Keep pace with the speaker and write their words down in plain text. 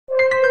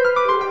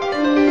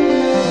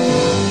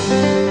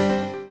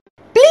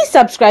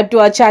subscribe to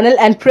our channel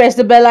and press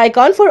the bell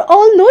icon for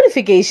all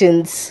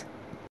notifications.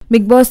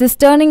 Bigg Boss is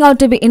turning out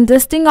to be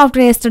interesting after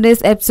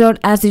yesterday's episode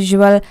as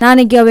usual.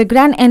 Nani gave a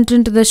grand entry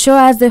into the show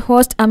as the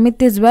host. Amit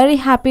is very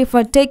happy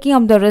for taking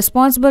up the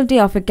responsibility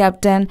of a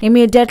captain.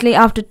 Immediately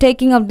after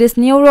taking up this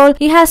new role,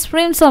 he has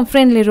framed some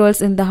friendly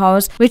roles in the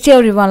house, which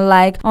everyone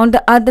like. On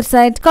the other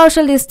side,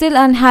 Kaushal is still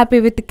unhappy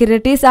with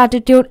Kireeti's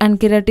attitude and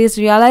Kireeti's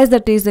realize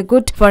that it is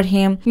good for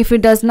him. If he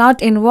does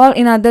not involve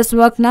in others'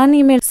 work,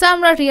 Nani made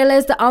Samrat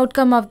realize the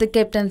outcome of the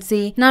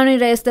captaincy. Nani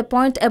raised the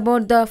point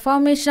about the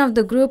formation of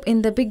the group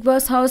in the Bigg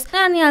Boss house.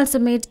 Nani also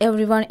made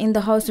everyone in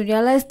the house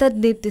realize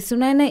that Deepthi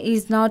Sunaina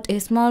is not a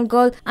small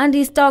girl and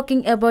is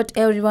talking about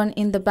everyone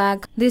in the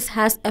back. This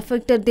has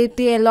affected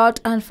Deepthi a lot.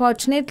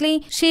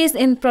 Unfortunately, she is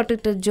in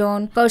protected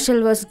zone.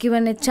 Kaushal was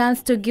given a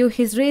chance to give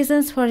his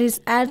reasons for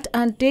his act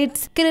and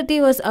deeds. Kireeti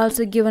was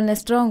also given a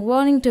strong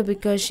warning to be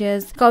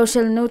cautious.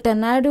 Kaushal, Nuta,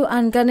 Naidu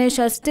and Ganesh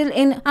are still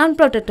in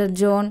unprotected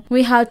zone.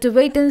 We have to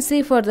wait and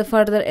see for the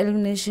further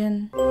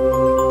elimination.